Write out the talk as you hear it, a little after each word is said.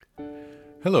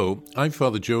Hello, I'm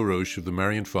Father Joe Roche of the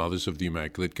Marian Fathers of the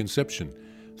Immaculate Conception.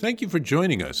 Thank you for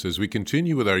joining us as we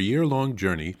continue with our year-long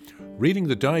journey reading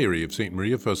the diary of St.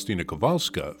 Maria Faustina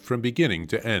Kowalska from beginning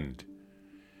to end.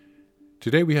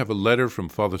 Today we have a letter from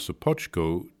Father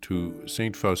Sopoćko to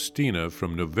St. Faustina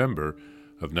from November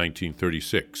of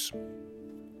 1936.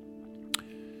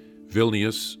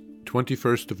 Vilnius,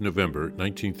 21st of November,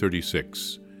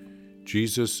 1936.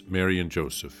 Jesus, Mary, and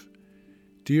Joseph.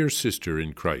 Dear Sister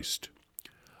in Christ,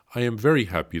 I am very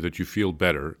happy that you feel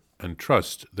better and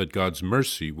trust that God's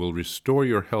mercy will restore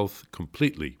your health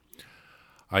completely.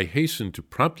 I hasten to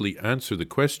promptly answer the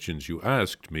questions you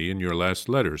asked me in your last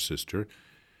letter, Sister.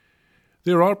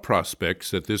 There are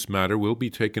prospects that this matter will be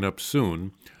taken up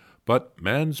soon, but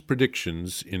man's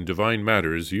predictions in divine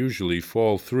matters usually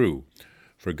fall through,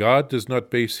 for God does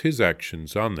not base his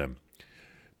actions on them.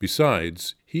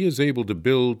 Besides, he is able to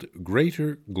build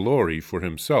greater glory for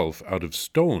himself out of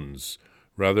stones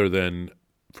rather than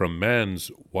from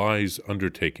man's wise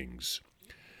undertakings.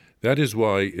 That is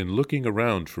why, in looking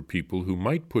around for people who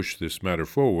might push this matter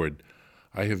forward,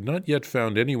 I have not yet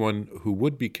found anyone who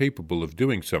would be capable of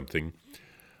doing something,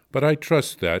 but I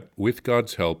trust that, with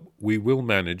God's help, we will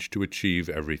manage to achieve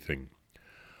everything.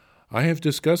 I have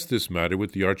discussed this matter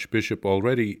with the Archbishop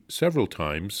already several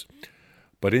times,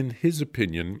 but in his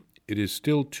opinion, it is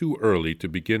still too early to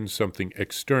begin something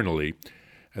externally,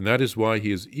 and that is why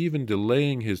he is even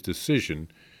delaying his decision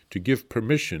to give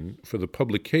permission for the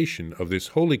publication of this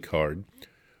holy card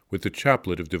with the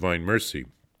Chaplet of Divine Mercy.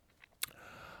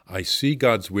 I see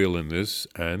God's will in this,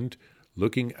 and,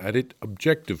 looking at it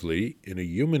objectively, in a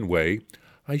human way,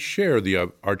 I share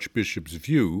the Archbishop's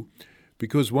view,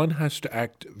 because one has to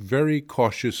act very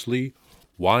cautiously,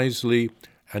 wisely,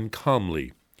 and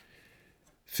calmly.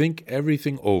 Think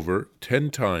everything over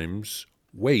 10 times,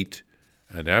 wait,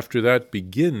 and after that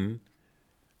begin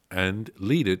and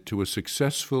lead it to a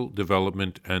successful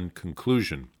development and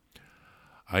conclusion.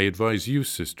 I advise you,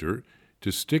 Sister, to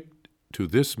stick to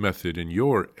this method in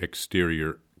your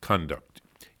exterior conduct,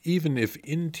 even if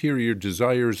interior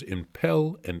desires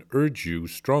impel and urge you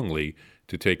strongly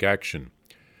to take action.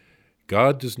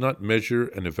 God does not measure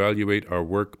and evaluate our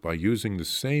work by using the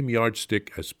same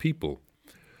yardstick as people.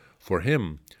 For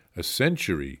him, a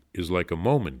century is like a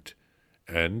moment,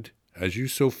 and, as you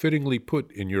so fittingly put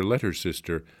in your letter,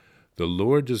 Sister, the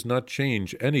Lord does not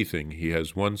change anything he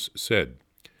has once said.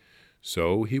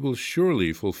 So he will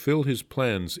surely fulfill his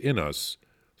plans in us,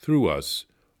 through us,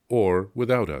 or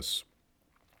without us.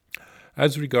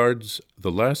 As regards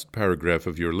the last paragraph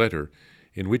of your letter,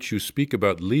 in which you speak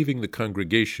about leaving the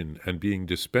congregation and being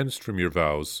dispensed from your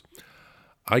vows,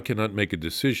 I cannot make a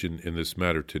decision in this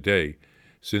matter today,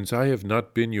 since I have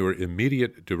not been your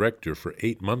immediate director for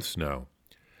 8 months now.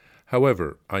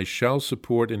 However, I shall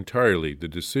support entirely the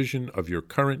decision of your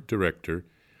current director,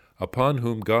 upon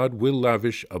whom God will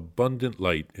lavish abundant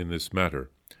light in this matter,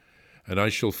 and I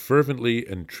shall fervently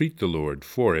entreat the Lord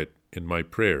for it in my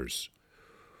prayers.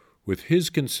 With his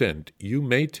consent, you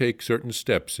may take certain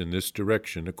steps in this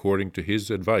direction according to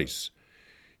his advice.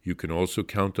 You can also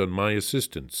count on my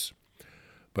assistance.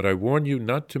 But I warn you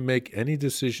not to make any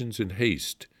decisions in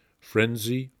haste,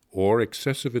 frenzy, or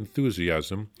excessive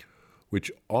enthusiasm,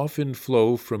 which often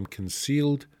flow from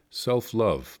concealed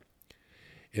self-love.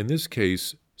 In this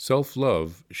case,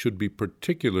 self-love should be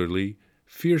particularly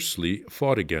fiercely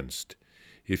fought against,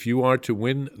 if you are to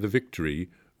win the victory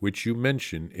which you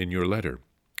mention in your letter.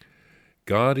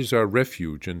 God is our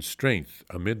refuge and strength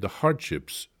amid the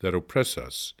hardships that oppress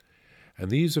us, and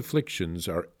these afflictions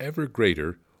are ever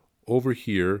greater. Over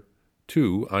here,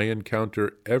 too, I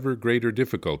encounter ever greater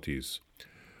difficulties.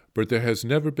 But there has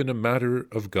never been a matter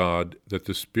of God that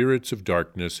the spirits of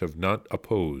darkness have not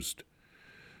opposed.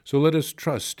 So let us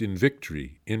trust in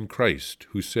victory in Christ,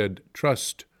 who said,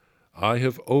 "Trust, I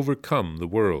have overcome the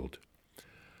world."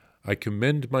 I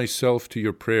commend myself to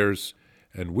your prayers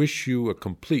and wish you a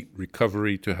complete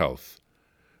recovery to health.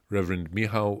 Reverend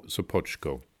Michał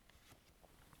Sopoćko.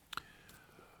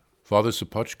 Father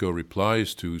Sopoćko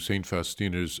replies to St.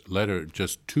 Faustina's letter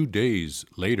just 2 days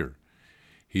later.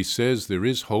 He says there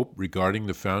is hope regarding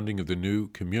the founding of the new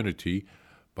community,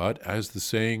 but as the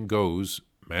saying goes,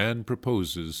 man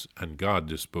proposes and God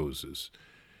disposes.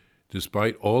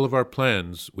 Despite all of our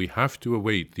plans, we have to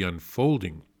await the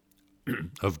unfolding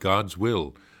of God's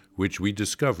will, which we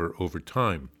discover over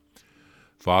time.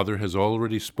 Father has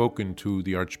already spoken to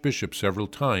the Archbishop several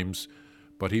times,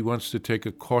 but he wants to take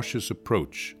a cautious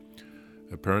approach.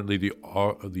 Apparently the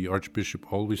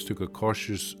Archbishop always took a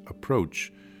cautious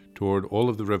approach toward all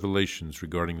of the revelations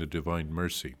regarding the divine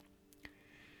mercy.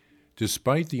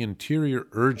 Despite the interior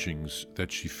urgings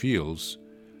that she feels,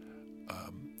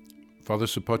 Father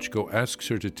Sopoćko asks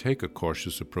her to take a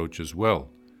cautious approach as well.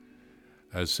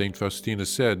 As St. Faustina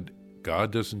said,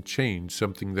 God doesn't change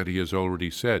something that he has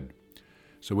already said,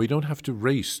 so we don't have to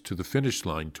race to the finish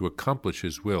line to accomplish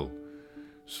his will.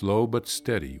 Slow but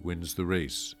steady wins the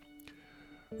race.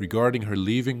 Regarding her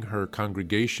leaving her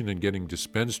congregation and getting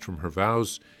dispensed from her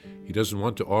vows, he doesn't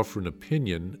want to offer an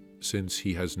opinion since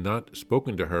he has not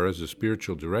spoken to her as a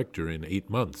spiritual director in 8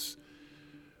 months.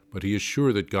 But he is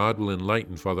sure that God will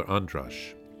enlighten Father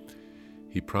Andras.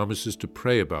 He promises to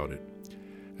pray about it,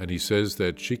 and he says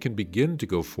that she can begin to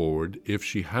go forward if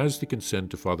she has the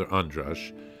consent of Father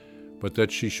Andras, but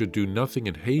that she should do nothing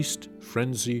in haste,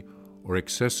 frenzy, or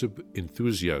excessive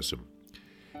enthusiasm.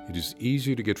 It is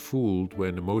easy to get fooled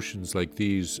when emotions like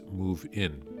these move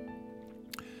in.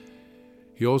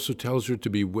 He also tells her to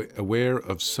be aware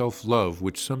of self-love,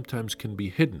 which sometimes can be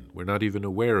hidden. We're not even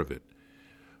aware of it.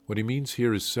 What he means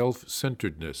here is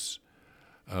self-centeredness,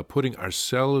 putting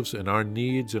ourselves and our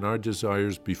needs and our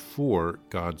desires before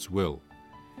God's will.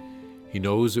 He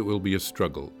knows it will be a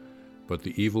struggle, but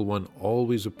the evil one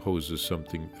always opposes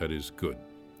something that is good.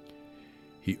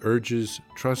 He urges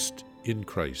trust in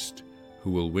Christ,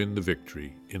 who will win the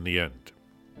victory in the end.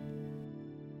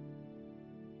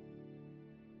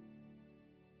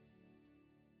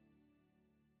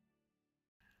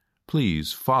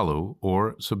 Please follow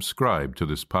or subscribe to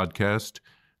this podcast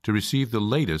to receive the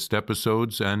latest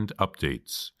episodes and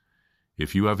updates.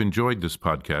 If you have enjoyed this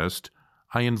podcast,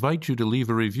 I invite you to leave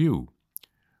a review.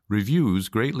 Reviews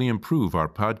greatly improve our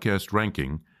podcast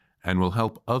ranking and will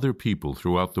help other people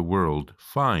throughout the world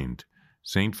find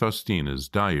St. Faustina's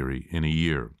diary in a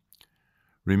year.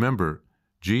 Remember,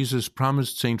 Jesus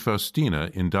promised St. Faustina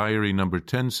in diary number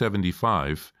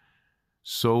 1075,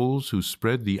 souls who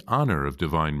spread the honor of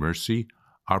divine mercy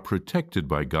are protected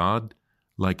by God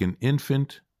like an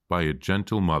infant by a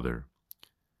gentle mother.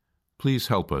 Please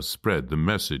help us spread the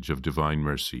message of divine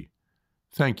mercy.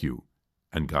 Thank you,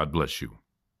 and God bless you.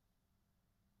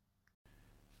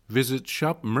 Visit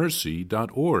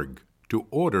shopmercy.org to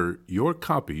order your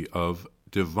copy of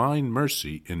Divine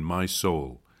Mercy in My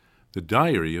Soul, the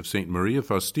Diary of St. Maria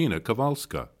Faustina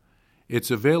Kowalska. It's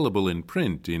available in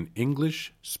print in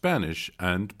English, Spanish,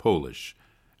 and Polish,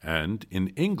 and in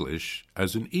English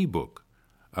as an e-book,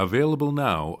 available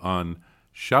now on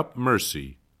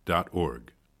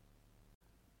shopmercy.org.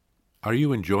 Are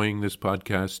you enjoying this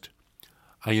podcast?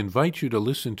 I invite you to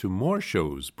listen to more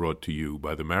shows brought to you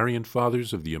by the Marian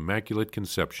Fathers of the Immaculate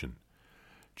Conception.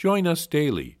 Join us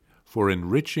daily for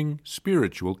enriching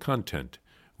spiritual content,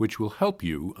 which will help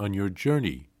you on your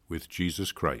journey with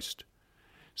Jesus Christ.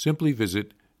 Simply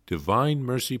visit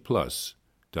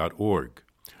divinemercyplus.org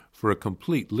for a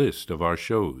complete list of our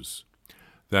shows.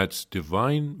 That's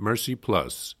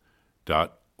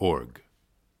divinemercyplus.org.